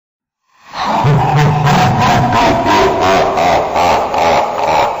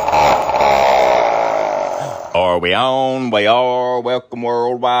we on? We are. Welcome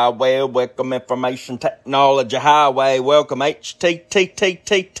World Wide Web. Welcome Information Technology Highway. Welcome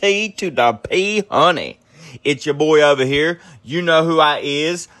HTTTTT to the P, honey. It's your boy over here. You know who I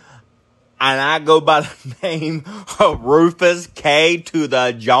is. And I go by the name of Rufus K to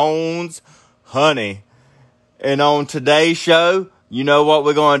the Jones, honey. And on today's show, you know what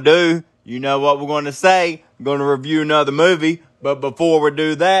we're going to do. You know what we're going to say. We're going to review another movie. But before we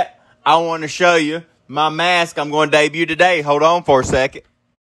do that, I want to show you my mask I'm going to debut today. Hold on for a second.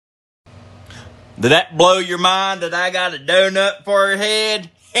 Did that blow your mind that I got a donut for a head?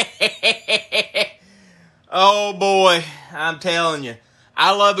 Oh boy, I'm telling you.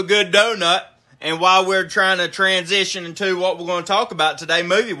 I love a good donut. And while we're trying to transition into what we're going to talk about today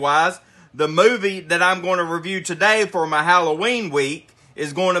movie-wise, the movie that I'm going to review today for my Halloween week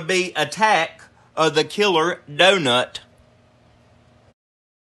is going to be Attack of the Killer Donut.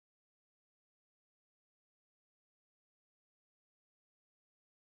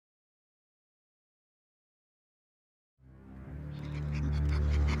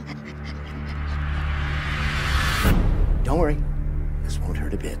 Don't worry. This won't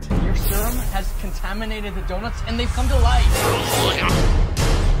hurt a bit. Your serum has contaminated the donuts and they've come to life.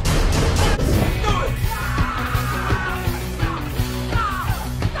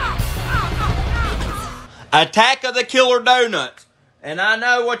 Attack of the Killer Donuts. And I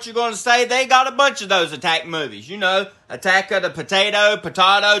know what you're going to say. They got a bunch of those Attack movies. You know, Attack of the Potato,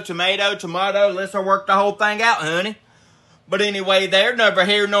 Tomato. Let's work the whole thing out, honey. But anyway, they're never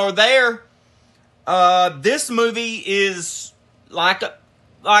here nor there. This movie is like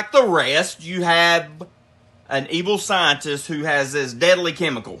the rest. You have an evil scientist who has this deadly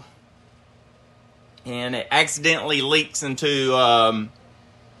chemical. And it accidentally leaks into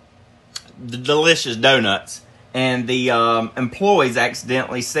the delicious donuts. And the employees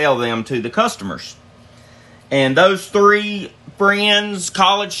accidentally sell them to the customers. And those three friends,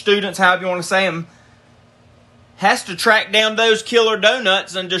 college students, however you want to say them, has to track down those killer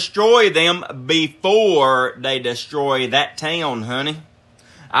donuts and destroy them before they destroy that town, honey.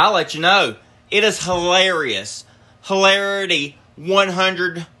 I'll let you know. It is hilarious. Hilarity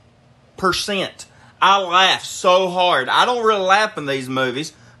 100%. I laugh so hard. I don't really laugh in these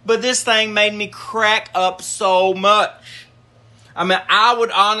movies, but this thing made me crack up so much. I mean, I would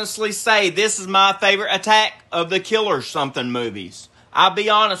honestly say this is my favorite Attack of the Killer something movies. I'll be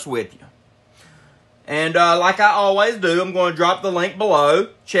honest with you. And like I always do, I'm going to drop the link below.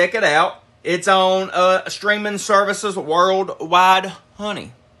 Check it out. It's on streaming services worldwide,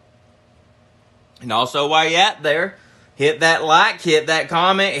 honey. And also while you're out there, hit that like, hit that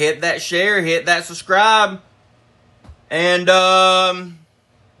comment, hit that share, hit that subscribe. And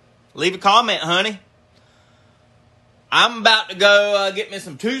leave a comment, honey. I'm about to go get me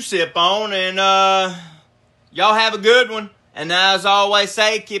some two-sip on. And y'all have a good one. And as I always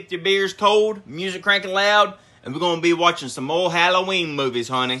say, keep your beers cold, music cranking loud, and we're going to be watching some more Halloween movies,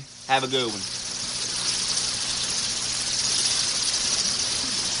 honey. Have a good one.